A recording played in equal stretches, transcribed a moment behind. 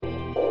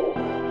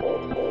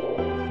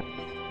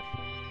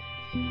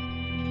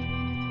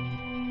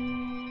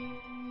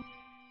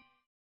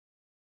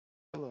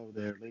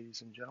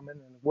ladies and gentlemen,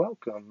 and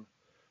welcome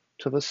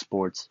to the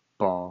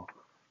SportsBall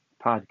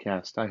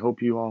podcast. I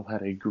hope you all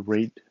had a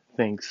great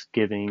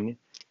Thanksgiving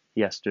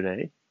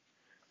yesterday.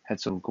 Had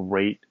some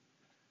great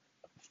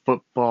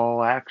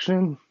football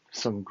action,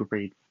 some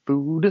great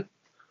food,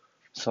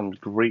 some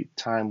great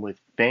time with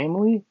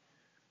family.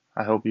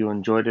 I hope you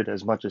enjoyed it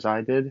as much as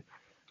I did.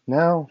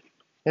 Now,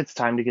 it's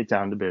time to get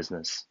down to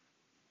business.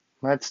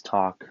 Let's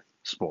talk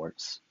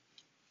sports,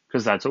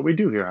 because that's what we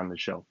do here on the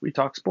show. We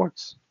talk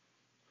sports.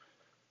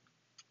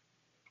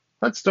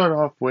 Let's start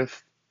off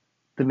with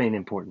the main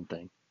important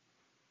thing.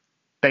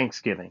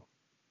 Thanksgiving.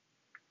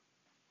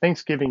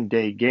 Thanksgiving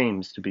Day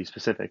games, to be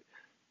specific.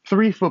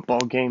 3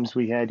 football games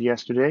we had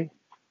yesterday,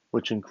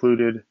 which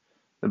included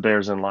the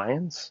Bears and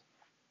Lions,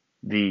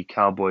 the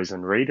Cowboys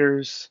and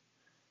Raiders,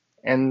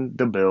 and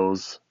the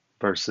Bills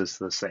versus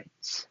the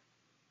Saints.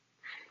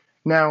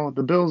 Now,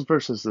 the Bills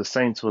versus the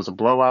Saints was a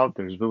blowout.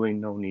 There's really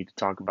no need to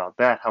talk about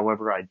that.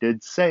 However, I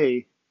did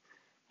say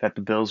that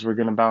the Bills were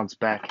going to bounce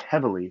back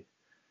heavily.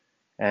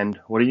 And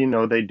what do you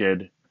know they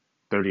did?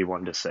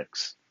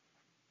 31-6.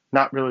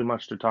 Not really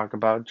much to talk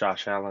about.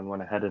 Josh Allen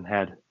went ahead and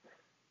had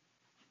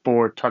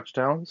 4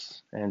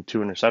 touchdowns and 2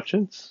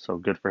 interceptions, so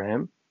good for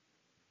him.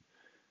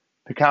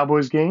 The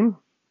Cowboys game,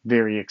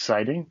 very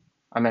exciting.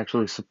 I'm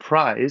actually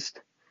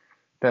surprised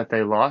that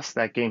they lost.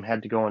 That game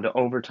had to go into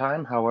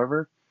overtime.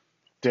 However,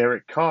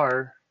 Derek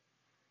Carr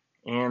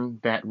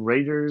and that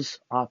Raiders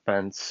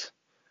offense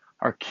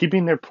are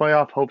keeping their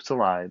playoff hopes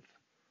alive.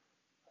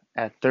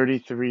 At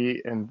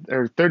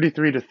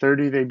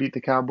 33-30, they beat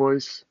the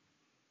Cowboys.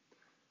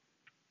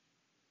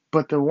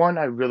 But the one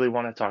I really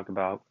want to talk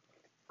about,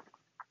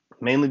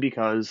 mainly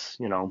because,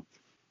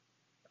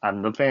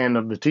 I'm the fan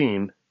of the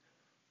team,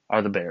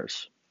 are the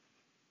Bears.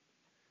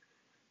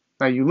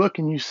 Now you look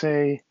and you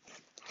say,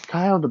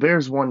 Kyle, the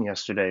Bears won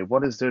yesterday.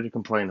 What is there to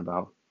complain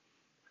about?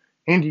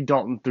 Andy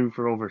Dalton threw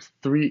for over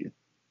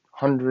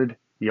 300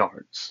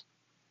 yards.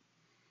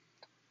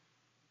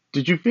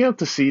 Did you fail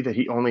to see that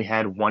he only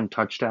had 1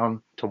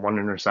 touchdown to 1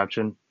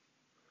 interception?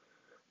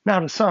 Now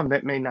to some,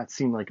 that may not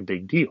seem like a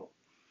big deal.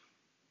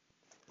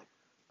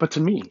 But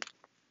to me,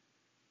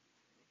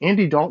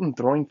 Andy Dalton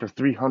throwing for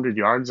 300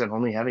 yards and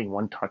only having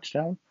 1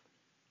 touchdown?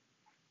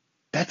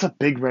 That's a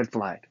big red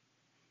flag.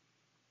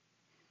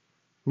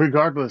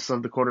 Regardless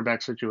of the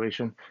quarterback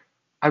situation,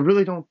 I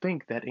really don't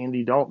think that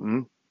Andy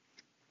Dalton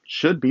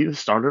should be the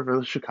starter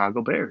for the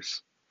Chicago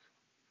Bears.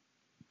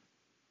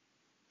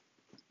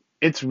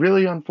 It's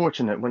really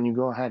unfortunate when you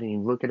go ahead and you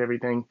look at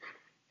everything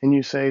and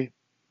you say,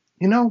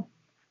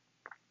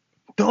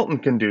 Dalton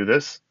can do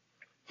this.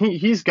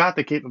 He's got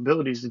the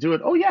capabilities to do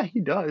it. Oh, yeah, he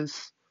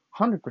does.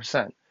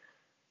 100%.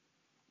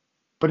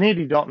 But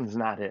Andy Dalton's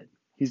not it.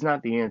 He's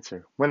not the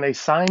answer. When they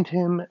signed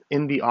him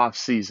in the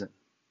offseason,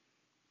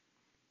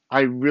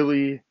 I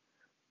really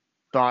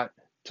thought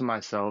to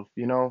myself,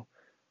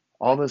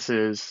 all this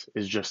is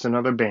just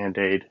another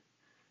Band-Aid.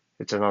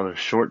 It's another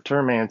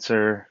short-term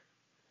answer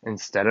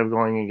instead of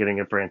going and getting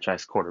a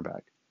franchise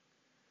quarterback.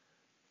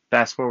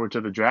 Fast forward to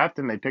the draft,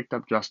 and they picked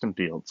up Justin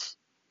Fields.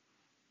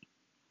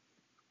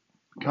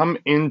 Come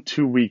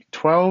into week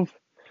 12,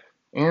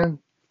 and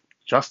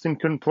Justin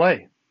couldn't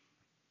play.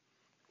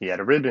 He had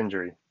a rib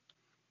injury.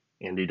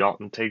 Andy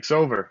Dalton takes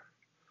over.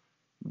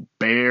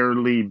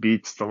 Barely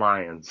beats the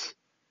Lions.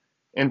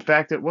 In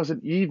fact, it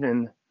wasn't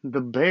even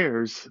the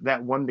Bears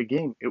that won the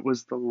game. It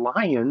was the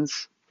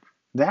Lions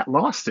that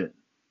lost it.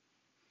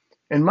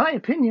 In my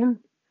opinion,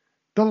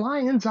 the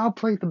Lions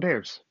outplayed the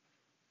Bears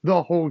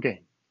the whole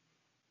game.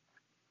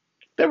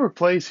 There were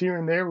plays here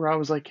and there where I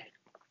was like,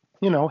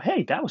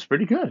 hey, that was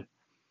pretty good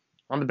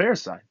on the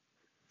Bears side.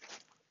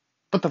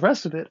 But the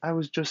rest of it, I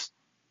was just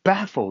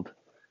baffled.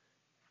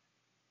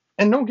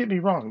 And don't get me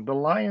wrong, the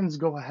Lions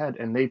go ahead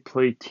and they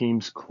play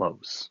teams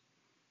close.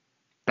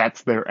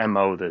 That's their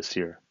MO this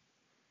year.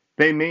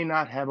 They may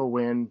not have a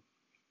win,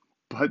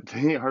 but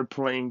they are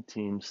playing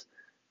teams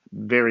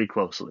very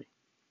closely.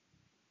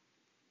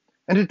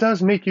 And it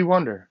does make you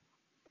wonder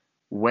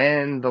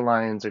when the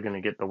Lions are going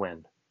to get the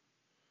win.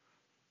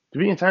 To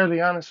be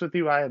entirely honest with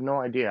you, I have no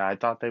idea. I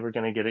thought they were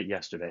going to get it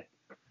yesterday.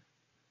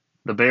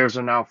 The Bears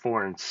are now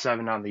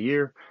 4-7 on the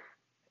year.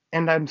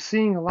 And I'm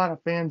seeing a lot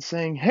of fans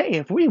saying, hey,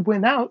 if we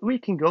win out, we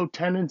can go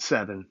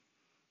 10-7.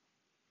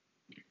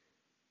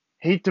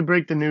 Hate to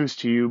break the news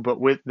to you, but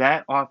with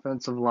that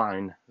offensive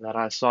line that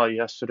I saw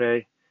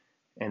yesterday,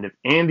 and if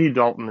Andy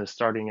Dalton is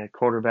starting at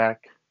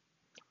quarterback,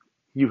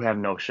 you have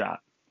no shot.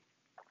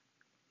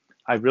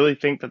 I really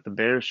think that the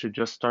Bears should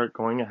just start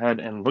going ahead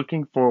and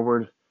looking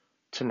forward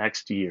to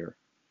next year.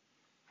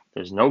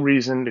 There's no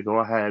reason to go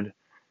ahead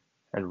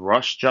and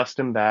rush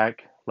Justin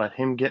back, let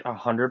him get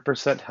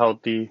 100%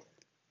 healthy,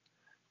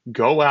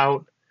 go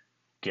out,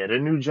 get a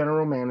new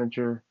general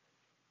manager,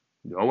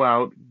 go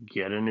out,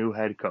 get a new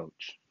head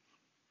coach.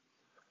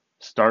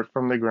 Start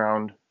from the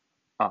ground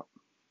up.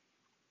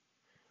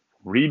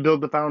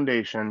 Rebuild the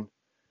foundation,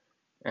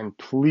 and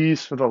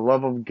please, for the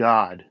love of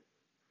God,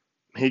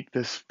 make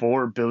this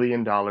 $4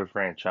 billion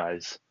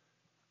franchise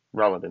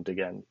relevant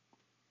again.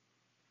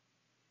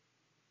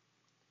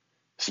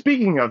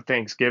 Speaking of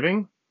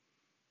Thanksgiving,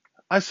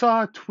 I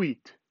saw a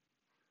tweet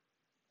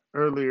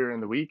earlier in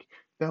the week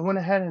that went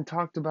ahead and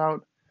talked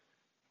about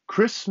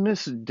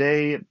Christmas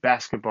Day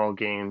basketball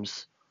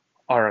games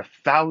are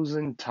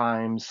 1,000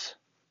 times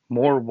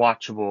more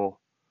watchable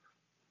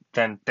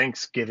than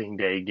Thanksgiving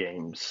Day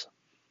games.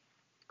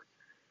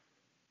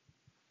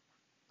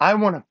 I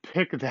want to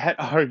pick that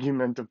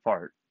argument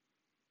apart.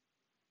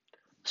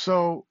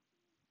 So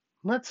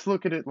let's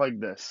look at it like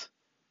this.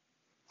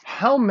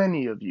 How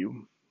many of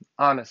you,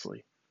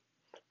 honestly,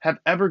 have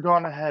ever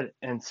gone ahead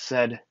and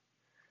said,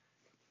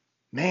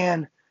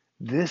 man,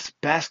 this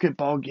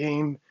basketball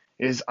game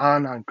is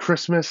on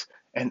Christmas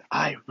and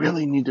I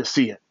really need to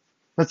see it.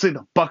 Let's say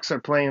the Bucks are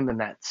playing the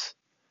Nets.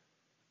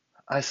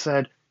 I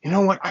said, you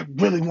know what? I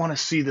really want to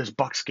see this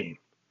Bucks game.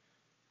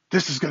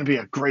 This is going to be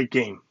a great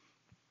game.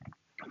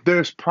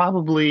 There's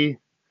probably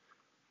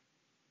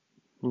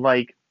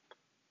like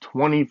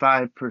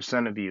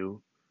 25% of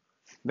you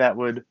that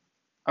would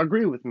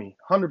agree with me,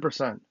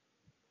 100%.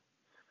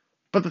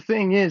 But the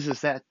thing is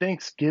that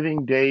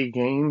Thanksgiving Day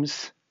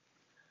games,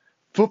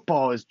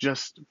 football is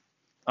just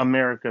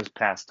America's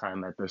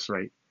pastime at this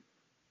rate.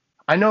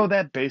 I know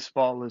that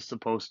baseball is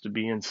supposed to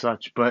be and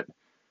such, but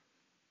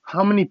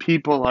how many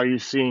people are you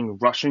seeing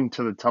rushing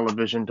to the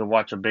television to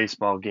watch a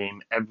baseball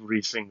game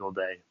every single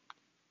day?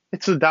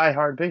 It's the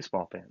diehard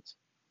baseball fans.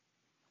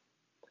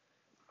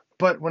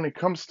 But when it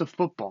comes to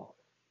football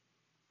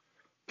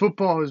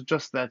is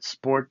just that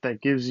sport that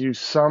gives you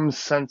some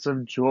sense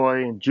of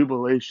joy and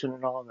jubilation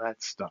and all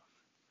that stuff.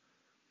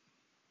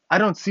 I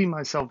don't see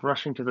myself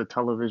rushing to the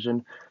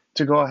television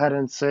to go ahead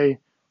and say,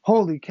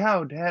 holy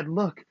cow, Dad,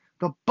 look,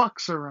 the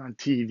Bucks are on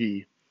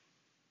TV.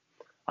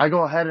 I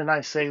go ahead and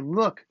I say,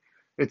 look,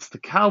 it's the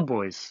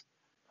Cowboys,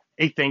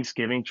 a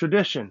Thanksgiving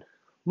tradition.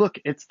 Look,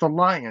 it's the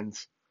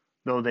Lions,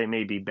 though they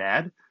may be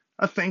bad,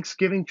 a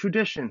Thanksgiving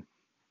tradition.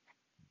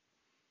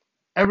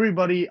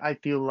 Everybody, I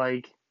feel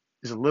like,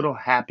 is a little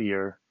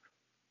happier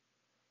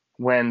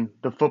when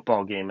the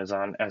football game is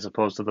on as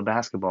opposed to the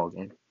basketball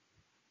game.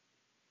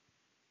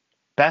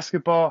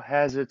 Basketball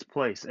has its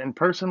place, and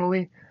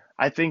personally,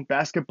 I think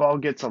basketball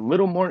gets a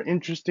little more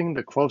interesting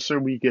the closer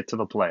we get to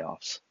the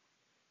playoffs.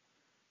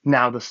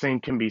 Now, the same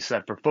can be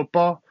said for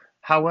football.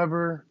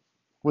 However,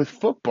 with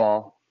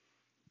football,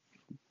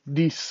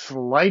 the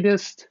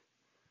slightest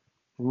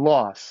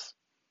loss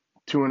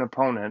to an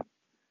opponent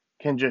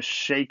can just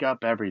shake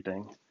up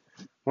everything.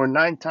 Where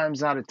 9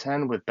 times out of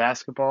 10 with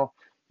basketball,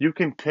 you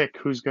can pick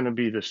who's going to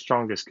be the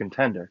strongest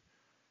contender.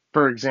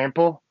 For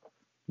example,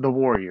 the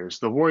Warriors.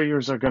 The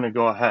Warriors are going to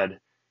go ahead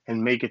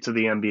and make it to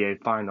the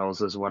NBA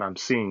Finals is what I'm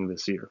seeing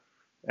this year.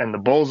 And the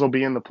Bulls will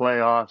be in the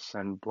playoffs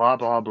and blah,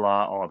 blah,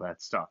 blah, all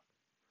that stuff.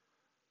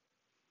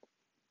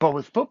 But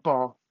with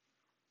football,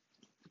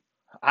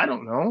 I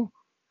don't know.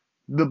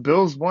 The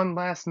Bills won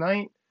last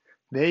night.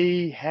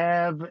 They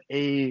have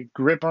a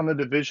grip on the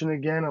division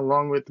again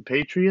along with the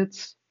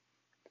Patriots.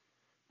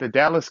 The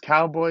Dallas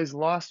Cowboys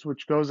lost,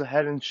 which goes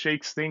ahead and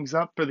shakes things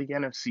up for the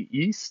NFC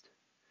East.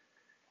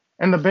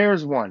 And the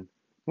Bears won,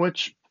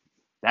 which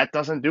that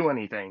doesn't do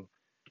anything.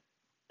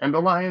 And the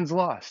Lions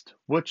lost,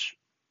 which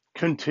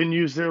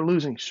continues their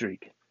losing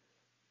streak.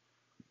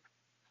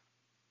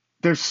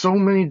 There's so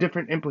many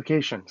different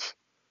implications.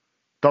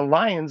 The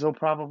Lions will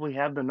probably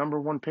have the number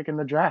 1 pick in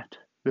the draft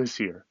this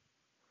year.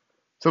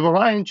 So the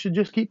Lions should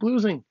just keep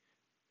losing.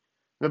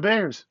 The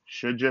Bears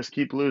should just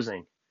keep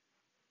losing.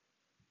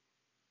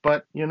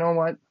 But you know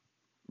what?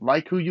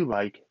 Like who you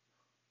like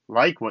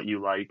what you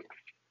like.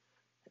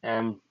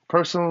 And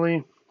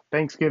personally,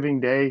 Thanksgiving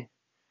Day,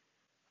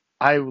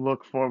 I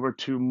look forward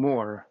to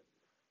more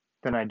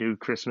than I do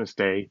Christmas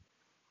Day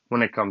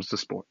when it comes to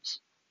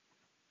sports.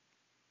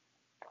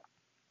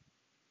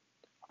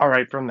 All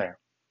right, from there.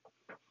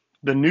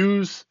 The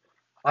news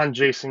on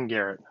Jason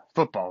Garrett.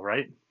 Football,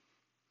 right?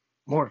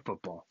 More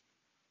football.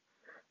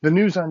 The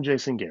news on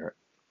Jason Garrett.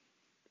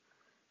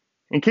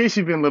 In case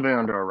you've been living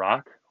under a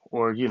rock,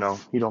 or, you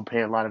don't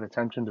pay a lot of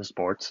attention to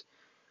sports,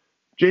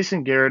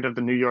 Jason Garrett of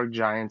the New York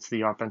Giants,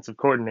 the offensive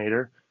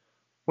coordinator,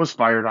 was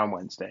fired on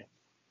Wednesday.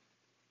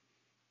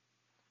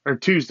 Or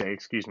Tuesday,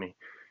 excuse me. He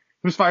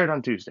was fired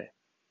on Tuesday.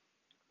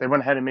 They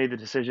went ahead and made the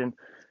decision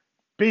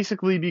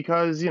basically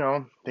because,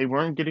 they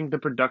weren't getting the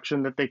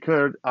production that they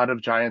could out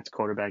of Giants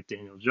quarterback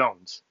Daniel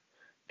Jones.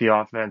 The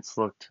offense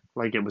looked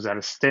like it was at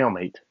a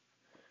stalemate.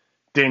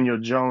 Daniel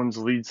Jones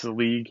leads the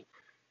league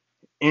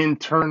in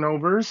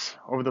turnovers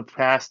over the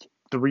past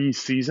 3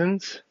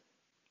 seasons.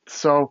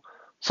 So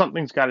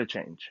something's got to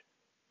change.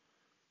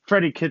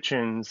 Freddie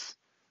Kitchens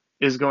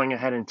is going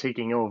ahead and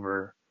taking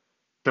over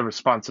the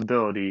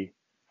responsibility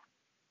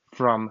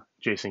from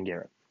Jason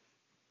Garrett.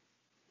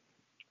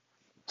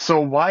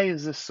 So why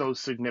is this so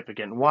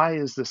significant? Why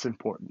is this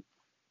important?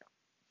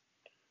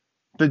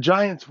 The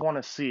Giants want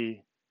to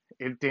see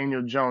if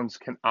Daniel Jones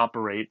can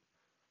operate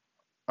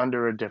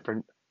under a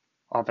different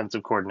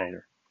offensive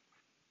coordinator.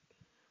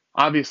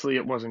 Obviously,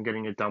 it wasn't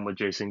getting it done with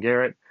Jason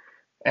Garrett,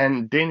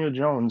 and Daniel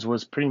Jones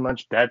was pretty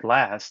much dead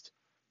last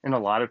in a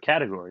lot of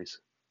categories.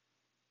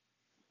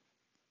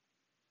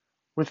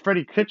 With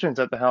Freddie Kitchens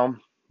at the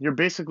helm, you're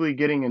basically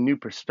getting a new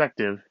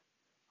perspective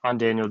on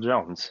Daniel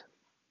Jones.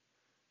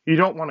 You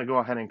don't want to go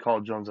ahead and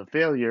call Jones a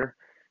failure.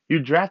 You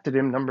drafted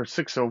him number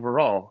 6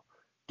 overall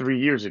 3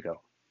 years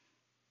ago.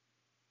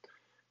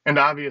 And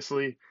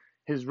obviously,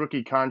 his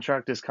rookie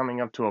contract is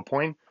coming up to a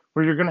point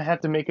where you're going to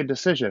have to make a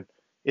decision.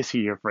 Is he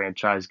your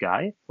franchise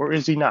guy or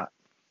is he not?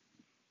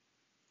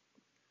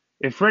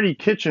 If Freddie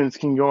Kitchens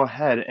can go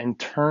ahead and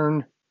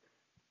turn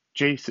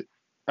Jason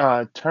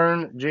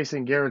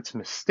Garrett's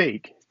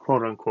mistake,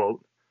 quote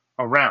unquote,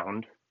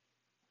 around,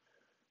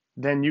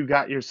 then you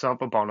got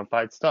yourself a bona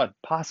fide stud,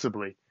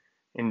 possibly,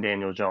 in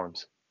Daniel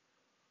Jones.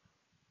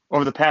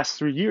 Over the past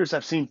 3 years,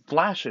 I've seen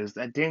flashes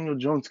that Daniel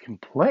Jones can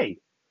play,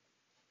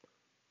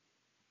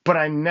 but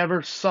I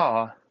never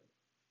saw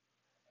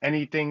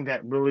anything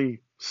that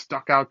really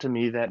stuck out to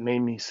me that made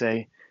me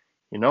say,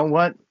 you know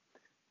what?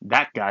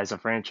 That guy's a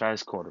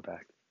franchise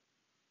quarterback.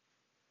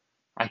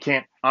 I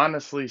can't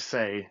honestly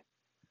say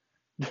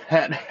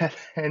that at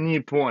any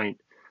point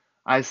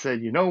I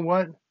said, you know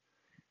what?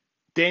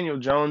 Daniel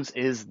Jones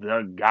is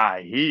the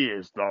guy. He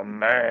is the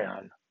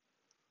man.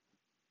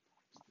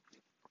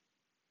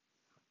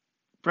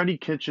 Freddie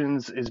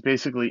Kitchens is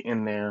basically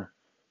in there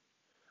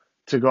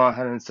to go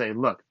ahead and say,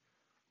 look,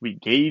 we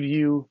gave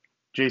you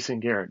Jason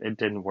Garrett. It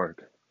didn't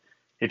work.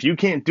 If you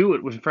can't do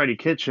it with Freddie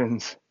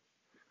Kitchens,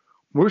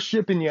 we're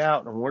shipping you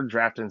out and we're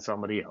drafting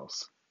somebody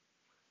else.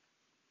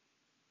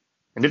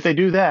 And if they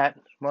do that,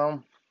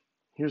 well,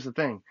 here's the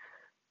thing.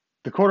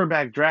 The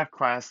quarterback draft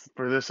class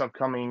for this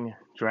upcoming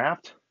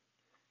draft,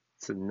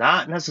 it's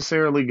not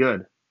necessarily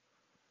good.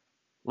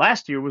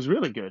 Last year was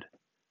really good.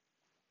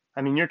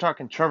 I mean, you're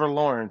talking Trevor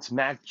Lawrence,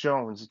 Mac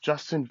Jones,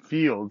 Justin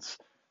Fields,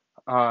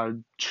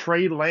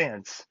 Trey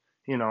Lance,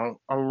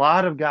 a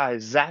lot of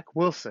guys, Zach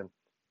Wilson,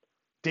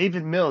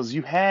 David Mills.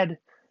 You had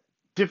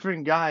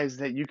different guys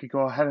that you could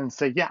go ahead and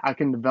say, yeah, I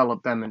can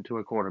develop them into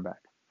a quarterback.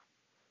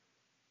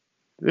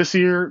 This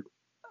year,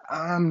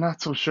 I'm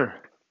not so sure.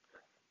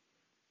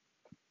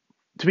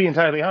 To be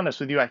entirely honest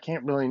with you, I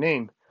can't really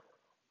name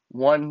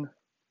one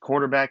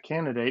quarterback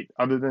candidate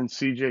other than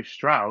C.J.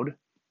 Stroud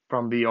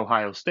from the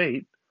Ohio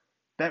State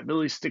that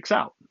really sticks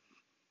out.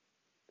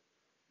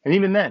 And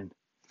even then,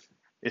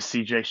 is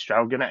C.J.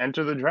 Stroud going to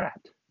enter the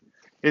draft?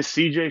 Is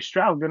C.J.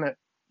 Stroud going to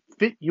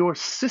fit your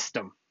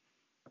system?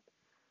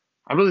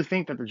 I really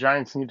think that the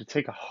Giants need to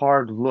take a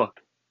hard look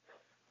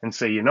and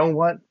say, you know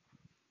what?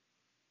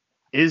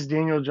 Is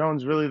Daniel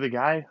Jones really the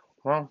guy?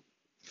 Well,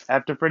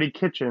 after Freddie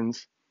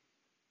Kitchens,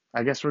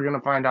 I guess we're going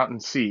to find out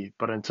and see.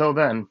 But until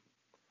then,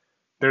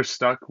 they're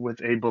stuck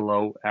with a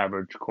below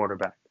average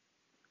quarterback.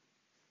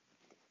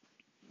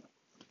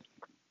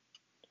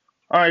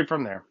 All right,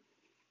 from there.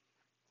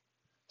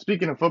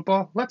 Speaking of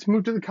football, let's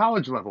move to the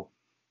college level.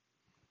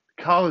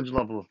 College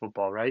level of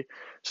football, right?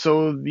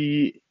 So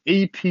the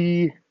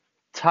AP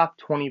Top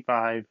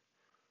 25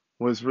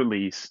 was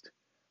released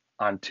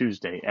on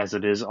Tuesday, as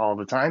it is all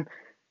the time.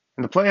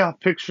 And the playoff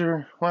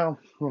picture, well,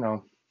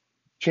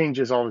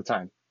 changes all the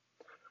time.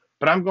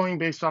 But I'm going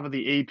based off of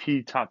the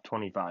AP Top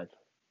 25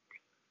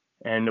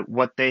 and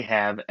what they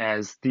have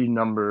as the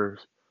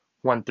numbers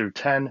 1 through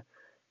 10.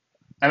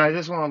 And I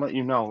just want to let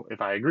you know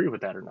if I agree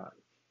with that or not.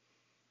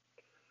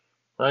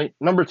 Right?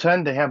 Number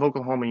 10, they have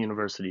Oklahoma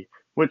University,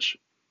 which,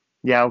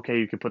 yeah, okay,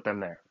 you could put them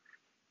there.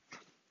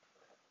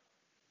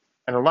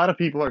 And a lot of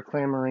people are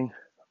clamoring,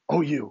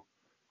 OU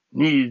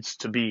needs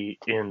to be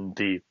in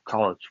the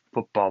college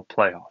football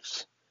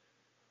playoffs.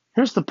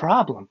 Here's the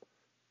problem.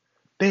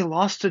 They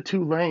lost to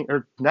Tulane,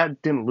 or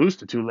not didn't lose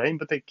to Tulane,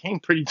 but they came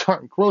pretty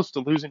darn close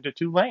to losing to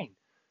Tulane.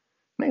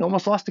 They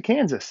almost lost to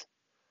Kansas.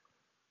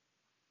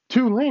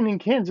 Tulane and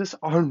Kansas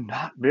are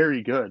not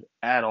very good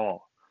at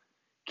all.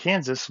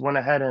 Kansas went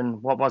ahead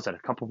and, a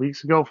couple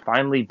weeks ago,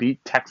 finally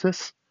beat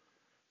Texas.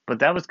 But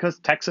that was because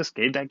Texas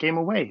gave that game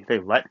away. They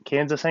let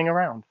Kansas hang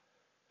around.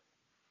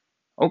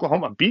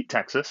 Oklahoma beat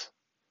Texas,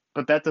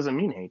 but that doesn't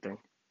mean anything.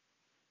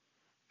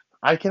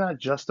 I cannot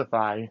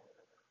justify,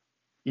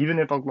 even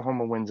if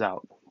Oklahoma wins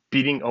out,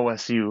 beating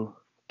OSU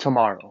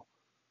tomorrow.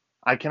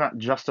 I cannot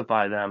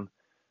justify them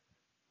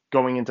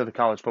going into the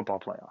college football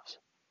playoffs.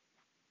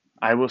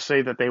 I will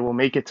say that they will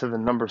make it to the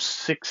number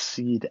 6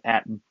 seed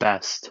at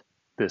best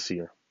this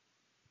year.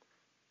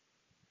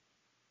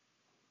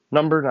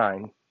 Number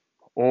 9,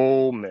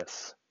 Ole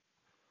Miss.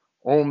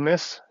 Ole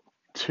Miss,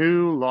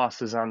 2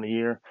 losses on the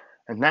year,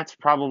 and that's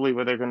probably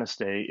where they're going to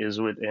stay,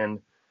 is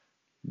within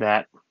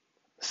that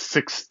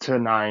 6 to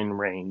 9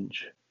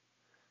 range.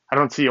 I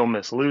don't see Ole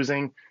Miss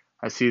losing.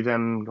 I see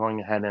them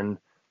going ahead and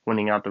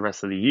winning out the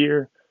rest of the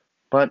year,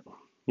 but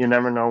you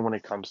never know when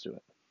it comes to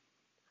it.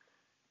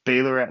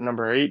 Baylor at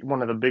number 8,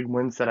 one of the big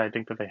wins that I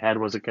think that they had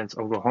was against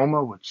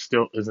Oklahoma, which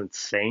still isn't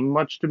saying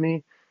much to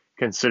me,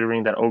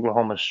 considering that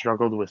Oklahoma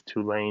struggled with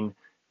Tulane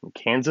and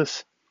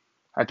Kansas.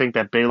 I think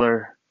that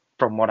Baylor,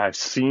 from what I've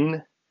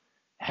seen,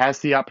 has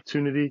the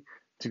opportunity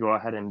to go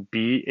ahead and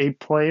be a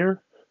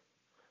player,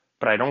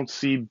 but I don't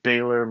see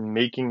Baylor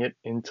making it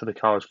into the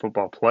college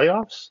football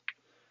playoffs.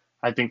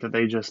 I think that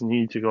they just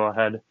need to go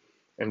ahead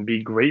and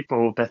be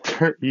grateful that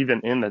they're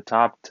even in the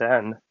top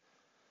 10.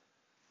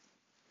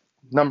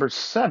 Number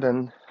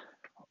 7,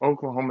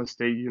 Oklahoma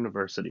State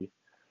University.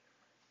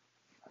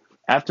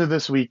 After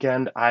this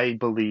weekend, I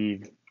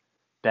believe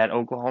that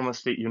Oklahoma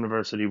State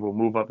University will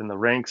move up in the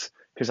ranks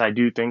because I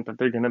do think that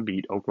they're going to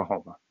beat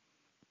Oklahoma.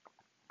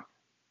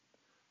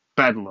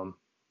 Bedlam,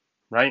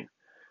 right?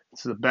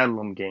 It's the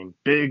Bedlam game,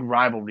 big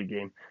rivalry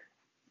game.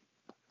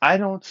 I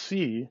don't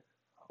see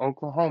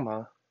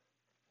Oklahoma,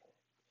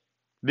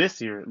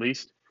 this year at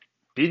least,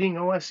 beating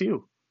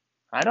OSU.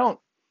 I don't.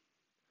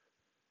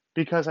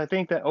 Because I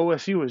think that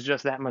OSU is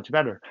just that much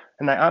better.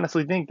 And I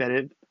honestly think that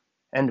if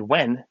and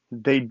when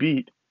they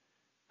beat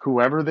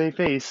whoever they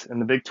face in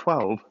the Big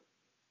 12,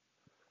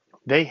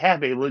 they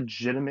have a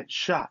legitimate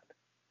shot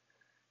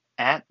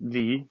at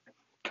the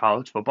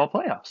college football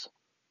playoffs.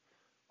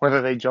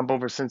 Whether they jump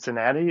over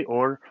Cincinnati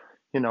or,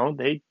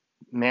 they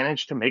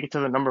manage to make it to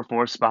the number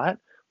 4 spot,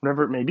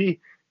 whatever it may be.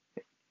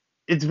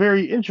 It's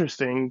very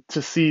interesting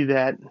to see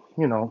that,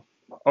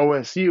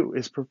 OSU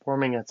is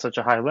performing at such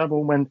a high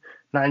level when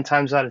 9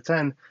 times out of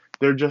 10,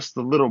 they're just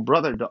the little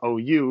brother to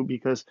OU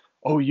because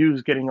OU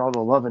is getting all the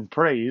love and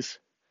praise.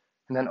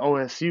 And then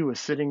OSU is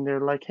sitting there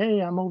like, hey,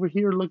 I'm over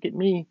here, look at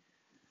me.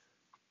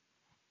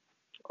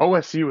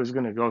 OSU is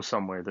going to go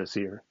somewhere this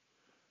year.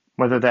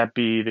 Whether that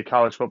be the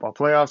college football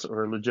playoffs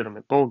or a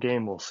legitimate bowl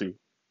game, we'll see.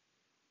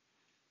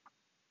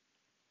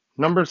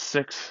 Number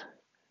 6,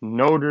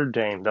 Notre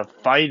Dame, the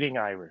Fighting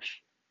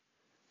Irish.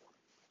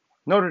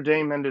 Notre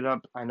Dame ended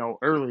up, I know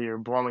earlier,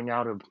 blowing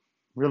out a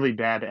really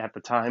bad at the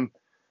time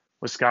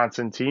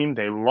Wisconsin team.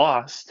 They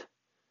lost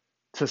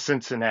to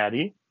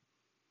Cincinnati,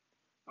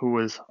 who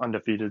was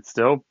undefeated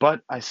still,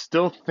 but I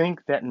still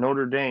think that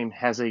Notre Dame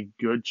has a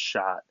good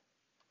shot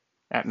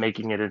at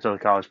making it into the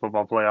college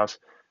football playoffs.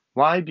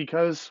 Why?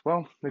 Because,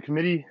 the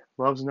committee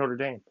loves Notre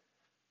Dame.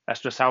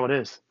 That's just how it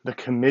is. The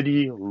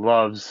committee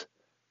loves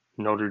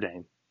Notre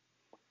Dame.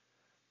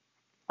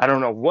 I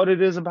don't know what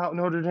it is about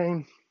Notre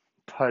Dame,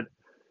 but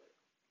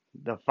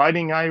the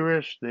Fighting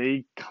Irish,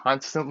 they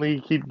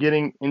constantly keep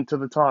getting into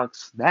the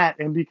talks. That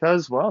and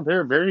because,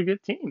 they're a very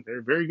good team. They're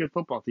a very good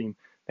football team.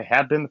 They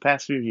have been the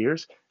past few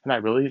years, and I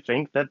really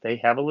think that they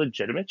have a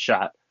legitimate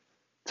shot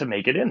to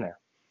make it in there.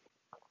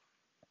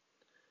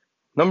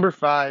 Number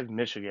 5,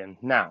 Michigan.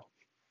 Now,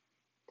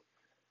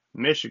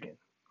 Michigan,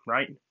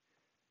 right?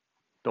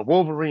 The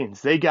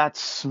Wolverines, they got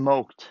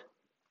smoked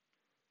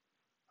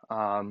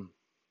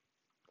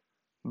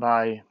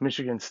by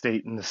Michigan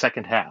State in the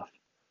second half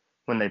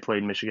when they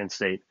played Michigan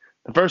State.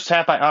 The first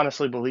half, I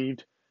honestly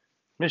believed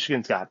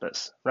Michigan's got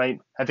this, right?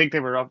 I think they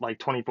were up like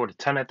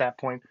 24-10 at that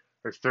point,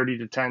 or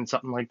 30-10,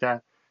 something like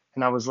that.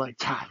 And I was like,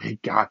 they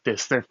got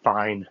this. They're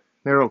fine.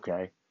 They're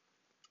okay.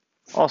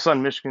 All of a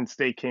sudden, Michigan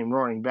State came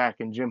roaring back,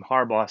 and Jim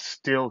Harbaugh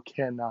still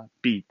cannot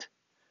beat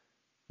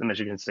the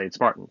Michigan State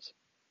Spartans.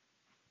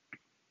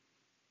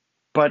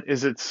 But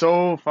is it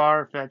so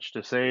far-fetched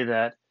to say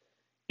that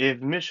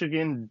if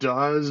Michigan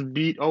does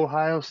beat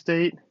Ohio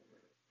State,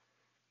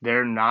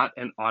 they're not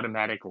an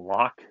automatic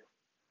lock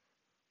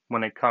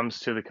when it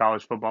comes to the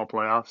college football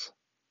playoffs?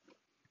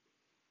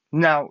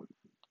 Now,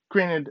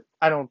 granted,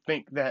 I don't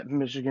think that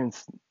Michigan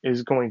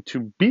is going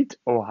to beat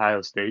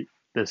Ohio State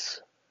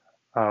this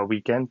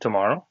weekend,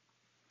 tomorrow.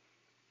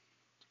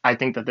 I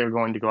think that they're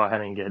going to go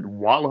ahead and get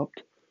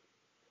walloped,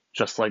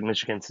 just like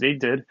Michigan State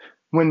did.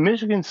 When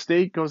Michigan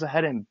State goes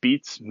ahead and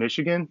beats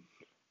Michigan,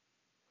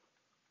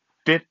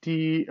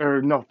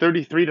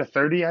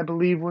 33-30, I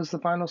believe was the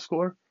final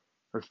score,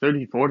 or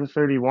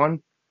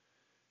 34-31.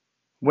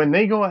 When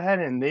they go ahead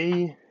and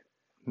they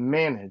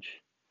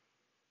manage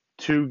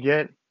to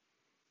get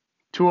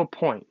to a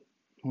point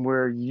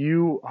where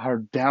you are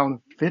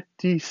down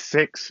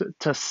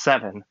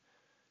 56-7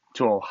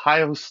 to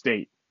Ohio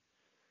State,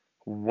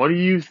 what do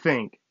you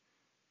think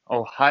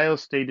Ohio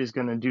State is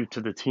going to do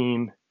to the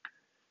team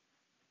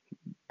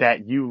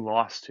that you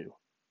lost to?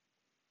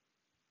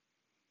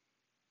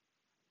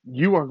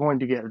 You are going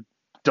to get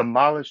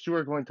demolished. You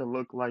are going to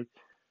look like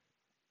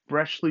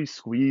freshly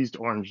squeezed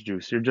orange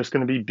juice. You're just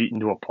going to be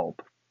beaten to a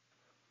pulp.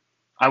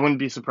 I wouldn't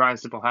be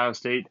surprised if Ohio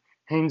State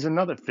hangs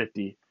another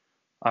 50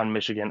 on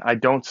Michigan. I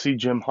don't see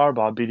Jim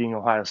Harbaugh beating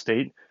Ohio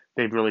State.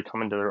 They've really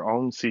come into their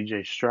own.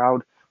 C.J.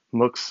 Stroud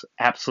looks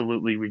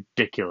absolutely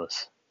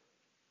ridiculous.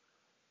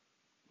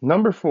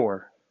 Number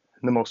 4,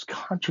 the most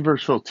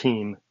controversial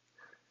team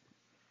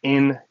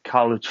in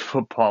college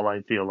football,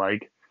 I feel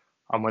like,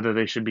 on whether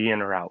they should be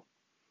in or out.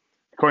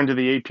 According to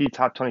the AP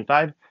Top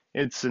 25,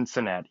 it's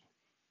Cincinnati.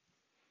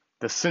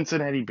 The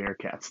Cincinnati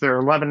Bearcats.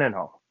 They're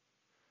 11-0.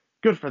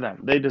 Good for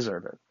them. They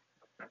deserve it.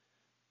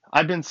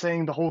 I've been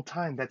saying the whole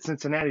time that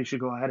Cincinnati should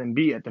go ahead and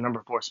be at the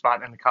number 4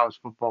 spot in the college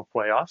football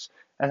playoffs.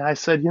 And I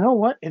said, you know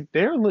what? If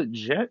they're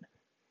legit,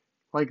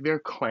 like they're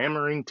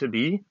clamoring to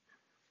be,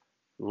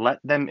 let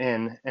them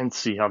in and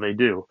see how they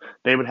do.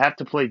 They would have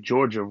to play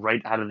Georgia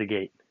right out of the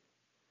gate.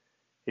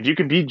 If you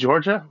can beat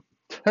Georgia,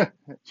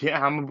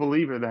 yeah, I'm a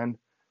believer then.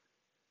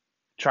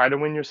 Try to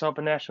win yourself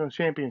a national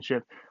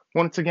championship.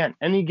 Once again,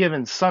 any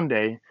given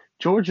Sunday,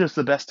 Georgia's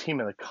the best team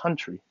in the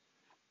country.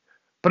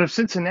 But if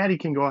Cincinnati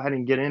can go ahead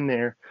and get in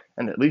there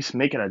and at least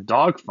make it a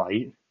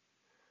dogfight,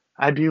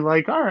 I'd be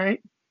like, all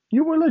right,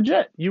 you were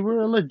legit. You were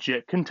a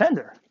legit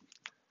contender.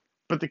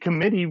 But the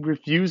committee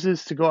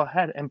refuses to go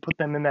ahead and put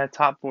them in that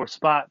top 4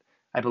 spot.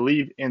 I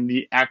believe in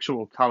the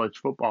actual college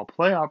football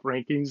playoff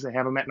rankings, they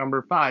have them at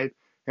number 5,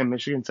 and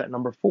Michigan's at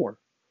number 4.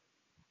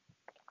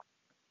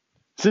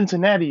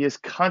 Cincinnati is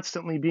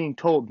constantly being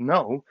told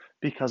no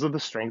because of the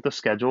strength of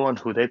schedule and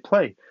who they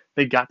play.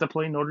 They got to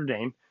play Notre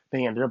Dame.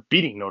 They ended up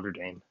beating Notre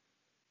Dame.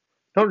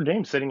 Notre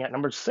Dame sitting at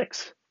number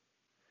 6.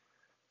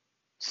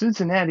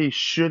 Cincinnati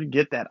should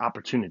get that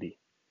opportunity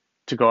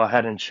to go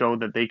ahead and show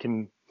that they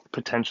can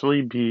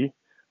potentially be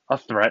a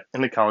threat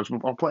in the college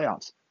football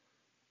playoffs.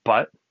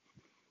 But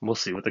we'll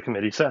see what the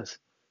committee says.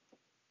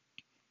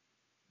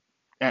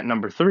 At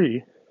number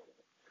 3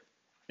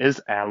 is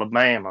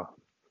Alabama.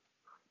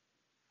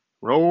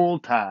 Roll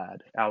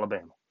Tide,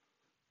 Alabama.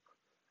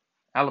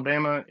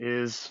 Alabama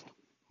is,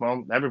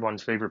 well,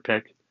 everyone's favorite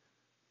pick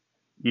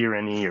year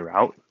in and year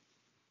out.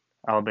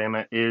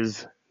 Alabama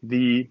is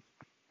the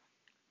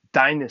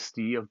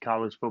dynasty of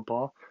college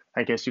football.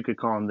 I guess you could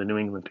call them the New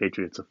England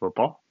Patriots of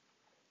football.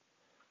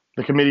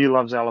 The committee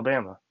loves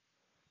Alabama.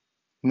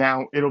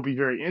 Now, it'll be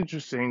very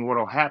interesting what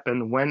will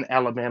happen when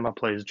Alabama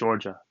plays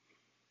Georgia.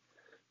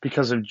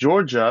 Because if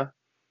Georgia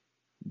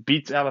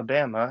beats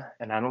Alabama,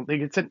 and I don't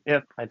think it's an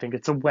if, I think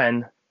it's a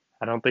when,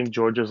 I don't think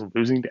Georgia's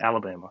losing to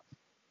Alabama.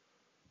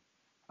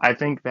 I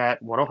think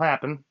that what will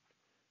happen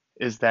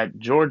is that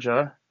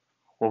Georgia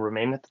will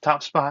remain at the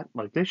top spot,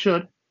 like they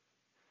should.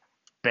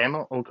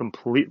 Bama will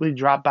completely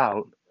drop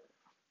out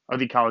of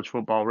the college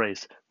football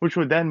race, which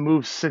would then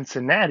move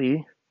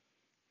Cincinnati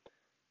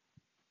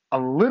a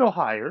little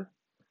higher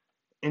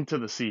into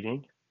the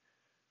seeding.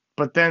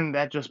 But then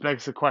that just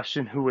begs the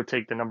question, who would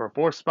take the number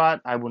 4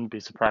 spot? I wouldn't be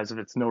surprised if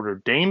it's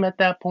Notre Dame at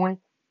that point,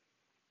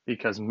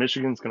 because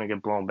Michigan's going to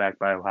get blown back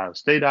by Ohio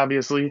State,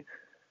 obviously.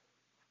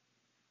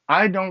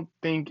 I don't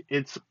think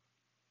it's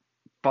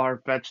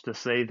far-fetched to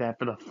say that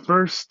for the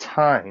first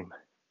time,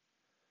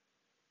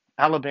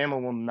 Alabama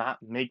will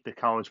not make the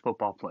college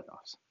football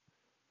playoffs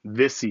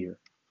this year.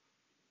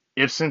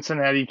 If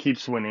Cincinnati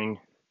keeps winning,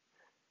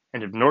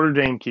 and if Notre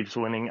Dame keeps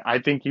winning, I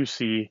think you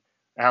see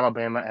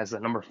Alabama as the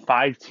number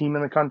 5 team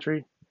in the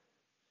country,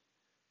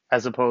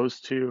 as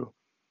opposed to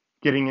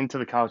getting into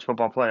the college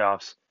football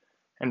playoffs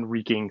and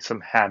wreaking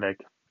some havoc.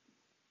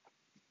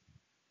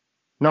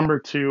 Number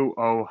 2,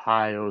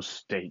 Ohio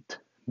State.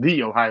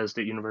 The Ohio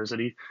State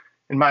University,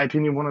 in my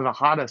opinion, one of the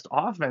hottest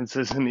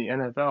offenses in the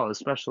NFL,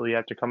 especially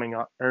after coming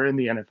off, or in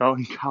the NFL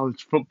and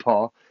college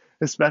football,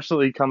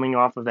 especially coming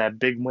off of that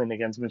big win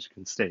against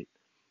Michigan State,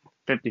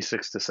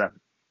 56-7.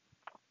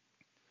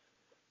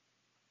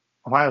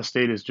 Ohio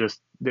State is just,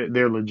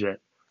 they're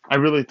legit. I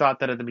really thought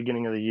that at the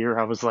beginning of the year.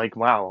 I was like,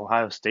 wow,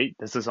 Ohio State,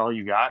 this is all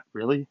you got?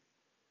 Really?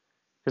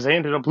 Because they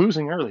ended up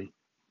losing early.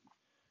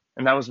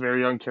 And that was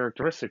very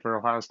uncharacteristic for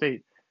Ohio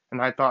State.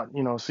 And I thought,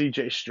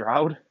 C.J.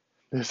 Stroud,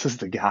 this is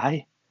the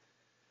guy?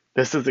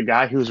 This is the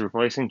guy who's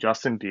replacing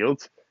Justin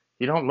Fields?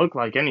 He don't look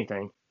like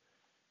anything.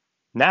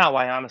 Now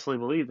I honestly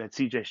believe that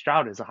C.J.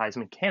 Stroud is a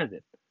Heisman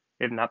candidate,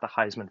 if not the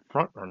Heisman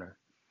frontrunner.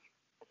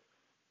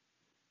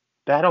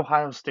 That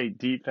Ohio State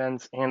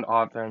defense and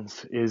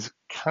offense is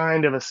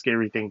kind of a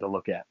scary thing to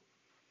look at.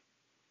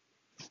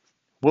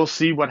 We'll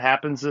see what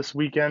happens this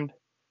weekend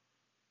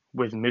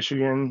with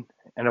Michigan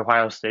and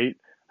Ohio State.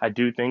 I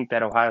do think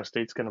that Ohio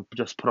State's going to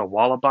just put a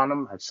wallop on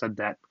them. I've said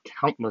that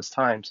countless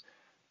times,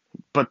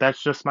 but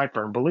that's just my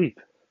firm belief.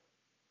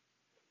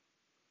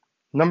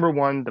 Number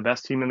 1, the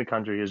best team in the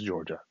country is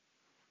Georgia.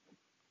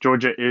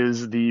 Georgia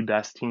is the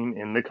best team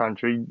in the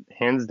country,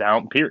 hands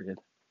down, period.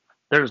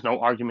 There's no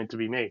argument to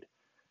be made.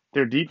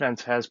 Their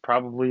defense has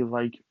probably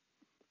like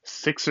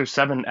 6 or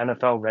 7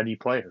 NFL-ready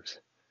players.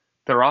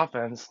 Their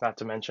offense, not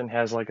to mention,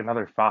 has like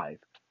another 5.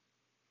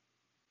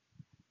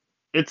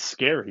 It's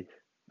scary.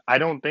 I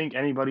don't think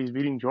anybody's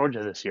beating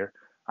Georgia this year.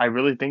 I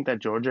really think that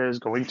Georgia is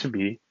going to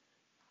be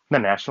the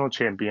national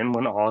champion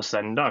when all is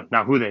said and done.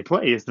 Now, who they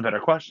play is the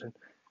better question.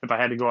 If I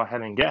had to go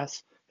ahead and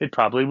guess, it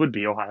probably would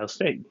be Ohio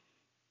State.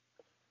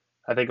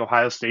 I think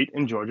Ohio State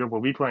and Georgia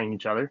will be playing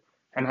each other,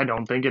 and I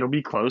don't think it'll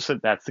be close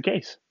if that's the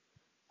case.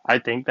 I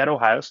think that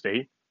Ohio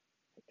State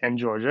and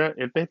Georgia,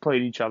 if they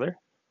played each other,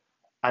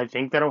 I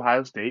think that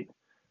Ohio State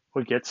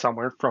would get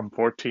somewhere from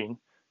 14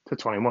 to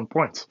 21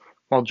 points,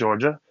 while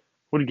Georgia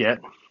would get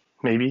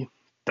maybe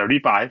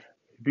 35,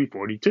 maybe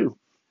 42.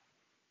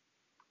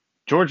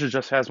 Georgia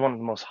just has one of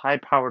the most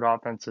high-powered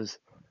offenses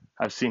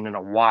I've seen in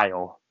a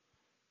while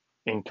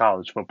in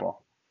college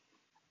football.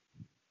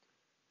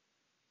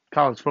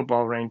 College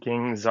football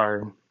rankings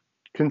are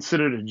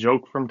considered a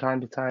joke from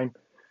time to time,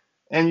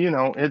 and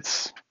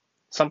it's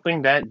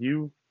something that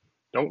you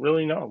don't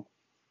really know.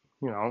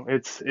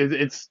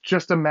 It's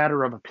just a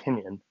matter of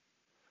opinion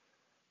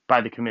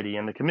by the committee,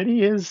 and the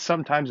committee is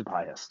sometimes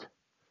biased.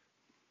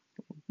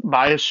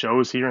 Bias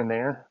shows here and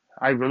there.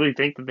 I really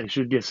think that they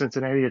should give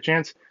Cincinnati a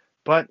chance,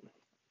 but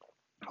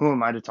who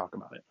am I to talk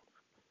about it?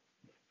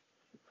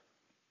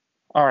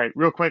 All right,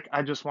 real quick,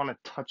 I just want to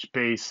touch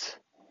base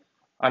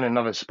on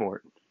another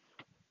sport,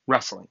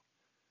 wrestling.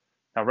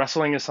 Now,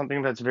 wrestling is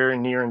something that's very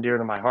near and dear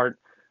to my heart.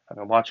 I've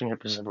been watching it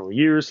for several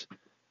years.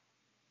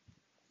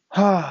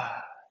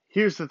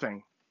 Here's the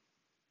thing.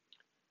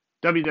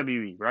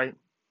 WWE, right?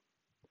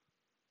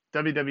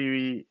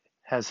 WWE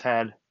has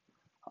had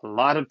a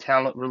lot of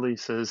talent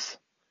releases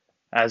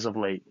as of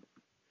late.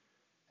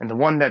 And the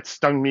one that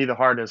stung me the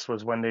hardest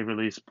was when they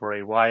released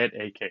Bray Wyatt,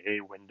 aka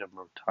Wyndham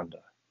Rotunda.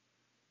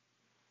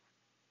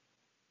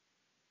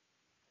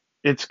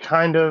 It's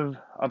kind of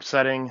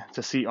upsetting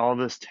to see all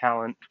this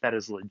talent that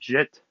is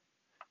legit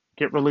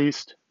get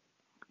released.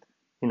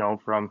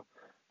 From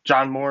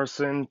John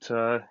Morrison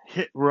to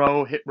Hit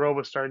Row. Hit Row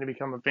was starting to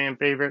become a fan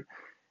favorite.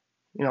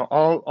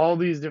 All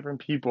these different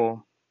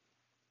people.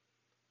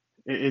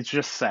 It's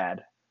just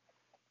sad.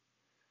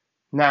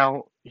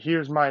 Now,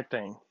 here's my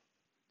thing,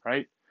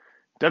 right?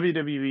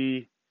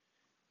 WWE,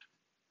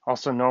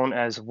 also known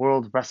as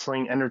World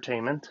Wrestling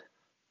Entertainment,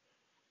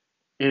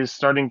 is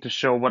starting to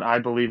show what I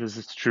believe is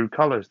its true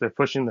colors. They're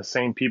pushing the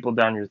same people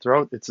down your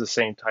throat. It's the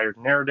same tired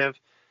narrative.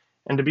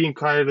 And to be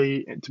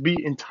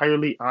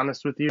entirely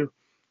honest with you,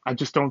 I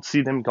just don't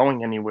see them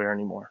going anywhere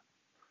anymore.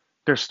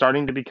 They're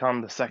starting to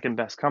become the second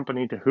best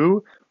company to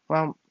who?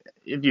 Well,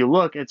 if you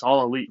look, it's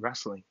All Elite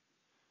Wrestling.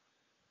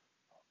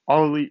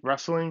 All Elite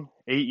Wrestling,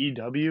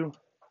 AEW,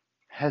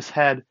 has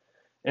had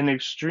an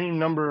extreme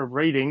number of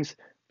ratings,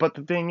 but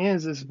the thing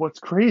is what's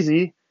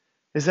crazy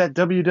is that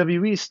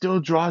WWE still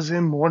draws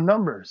in more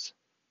numbers.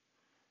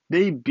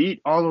 They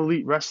beat All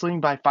Elite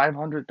Wrestling by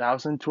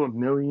 500,000 to 1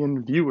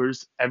 million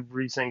viewers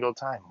every single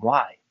time.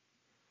 Why?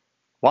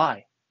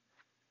 Why?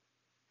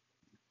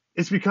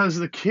 It's because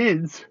the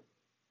kids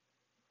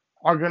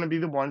are going to be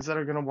the ones that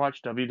are going to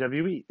watch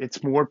WWE.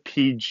 It's more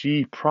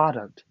PG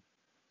product.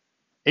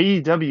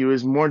 AEW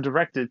is more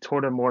directed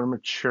toward a more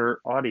mature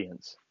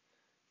audience.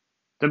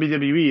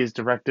 WWE is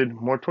directed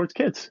more towards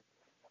kids.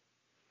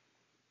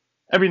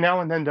 Every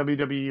now and then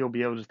WWE will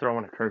be able to throw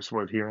in a curse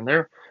word here and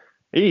there.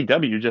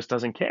 AEW just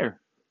doesn't care.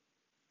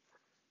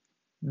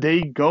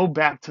 They go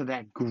back to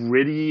that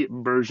gritty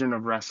version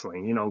of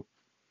wrestling,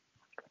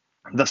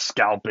 the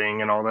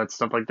scalping and all that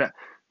stuff like that.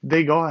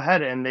 They go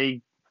ahead and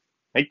they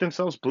make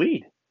themselves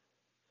bleed.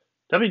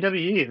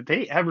 WWE, if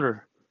they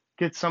ever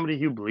get somebody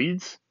who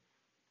bleeds,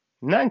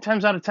 9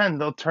 times out of 10,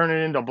 they'll turn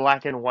it into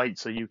black and white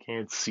so you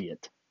can't see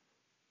it.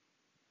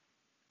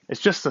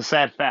 It's just a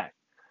sad fact.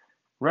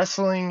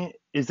 Wrestling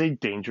is a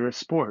dangerous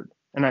sport.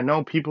 And I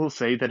know people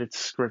say that it's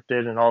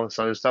scripted and all this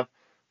other stuff,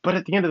 but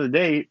at the end of the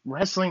day,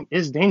 wrestling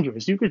is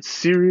dangerous. You could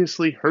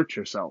seriously hurt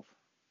yourself.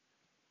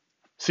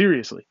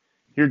 Seriously.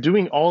 You're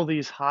doing all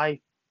these high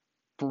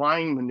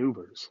flying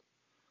maneuvers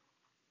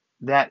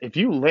that if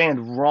you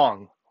land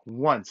wrong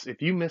once,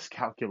 if you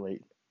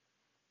miscalculate,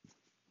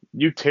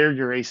 you tear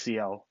your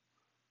ACL,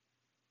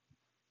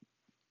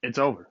 it's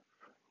over.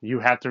 You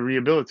have to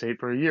rehabilitate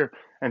for a year.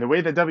 And the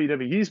way that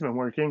WWE's been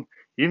working,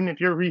 even if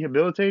you're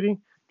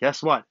rehabilitating,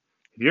 guess what?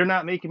 If you're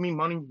not making me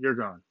money, you're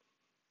gone.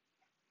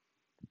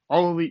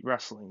 All Elite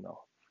Wrestling, though.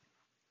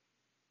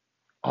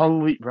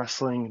 All Elite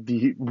Wrestling,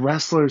 the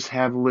wrestlers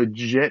have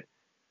legit,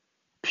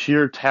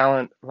 pure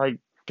talent. Like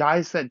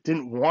guys that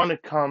didn't want to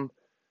come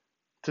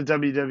to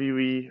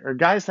WWE or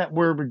guys that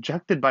were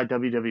rejected by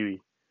WWE.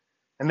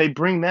 And they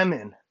bring them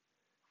in.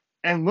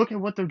 And look at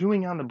what they're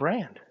doing on the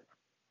brand.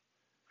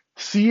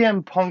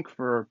 CM Punk,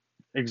 for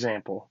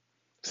example.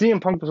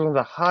 CM Punk was one of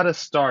the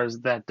hottest stars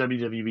that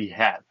WWE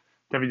had.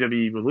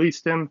 WWE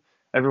released him.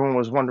 Everyone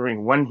was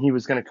wondering when he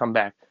was going to come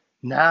back.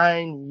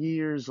 9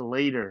 years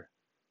later,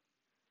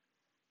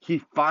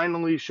 he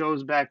finally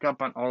shows back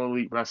up on All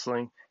Elite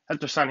Wrestling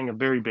after signing a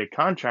very big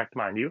contract,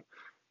 mind you.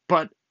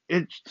 But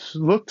it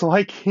looked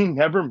like he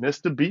never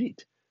missed a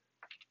beat.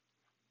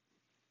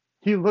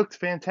 He looked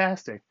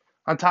fantastic.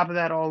 On top of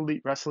that, All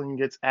Elite Wrestling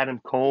gets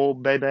Adam Cole,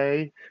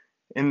 baby,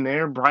 in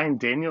there. Bryan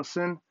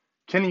Danielson.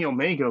 Kenny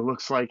Omega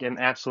looks like an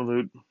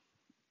absolute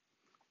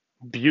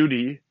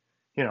beauty.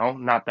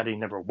 Not that he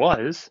never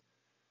was.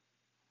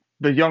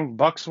 The Young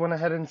Bucks went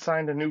ahead and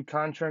signed a new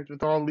contract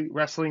with All Elite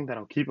Wrestling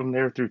that'll keep them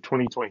there through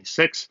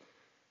 2026.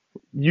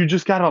 You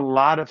just got a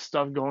lot of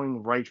stuff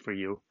going right for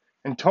you.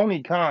 And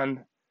Tony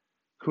Khan,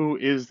 who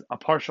is a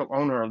partial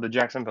owner of the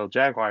Jacksonville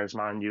Jaguars,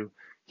 mind you,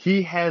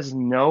 he has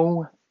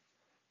no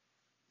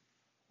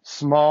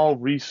small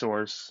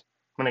resource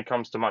when it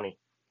comes to money.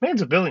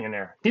 Man's a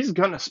billionaire. He's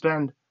going to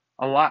spend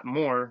a lot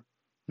more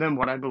than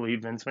what I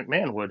believe Vince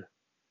McMahon would.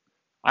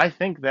 I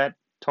think that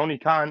Tony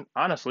Khan,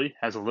 honestly,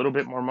 has a little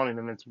bit more money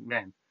than Vince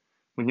McMahon.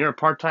 When you're a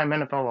part-time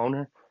NFL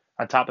owner,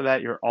 on top of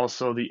that, you're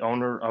also the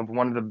owner of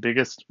one of the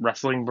biggest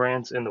wrestling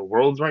brands in the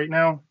world right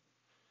now.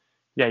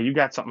 Yeah, you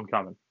got something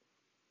coming.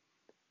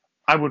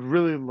 I would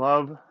really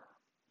love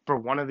for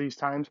one of these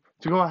times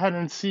to go ahead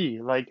and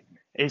see like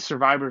a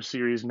Survivor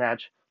Series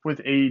match with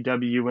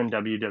AEW and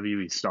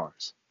WWE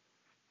stars.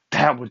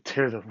 That would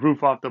tear the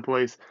roof off the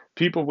place.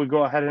 People would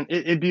go ahead and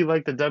it'd be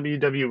like the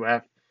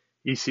WWF,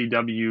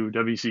 ECW,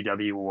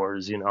 WCW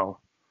wars,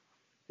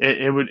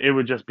 It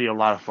would just be a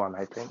lot of fun,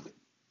 I think.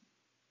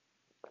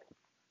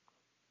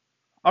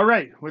 All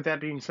right, with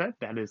that being said,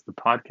 that is the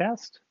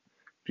podcast.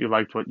 If you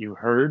liked what you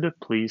heard,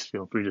 please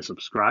feel free to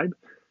subscribe.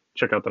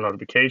 Check out the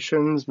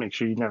notifications. Make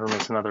sure you never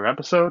miss another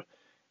episode.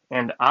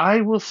 And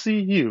I will see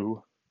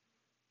you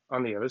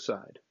on the other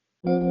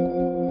side.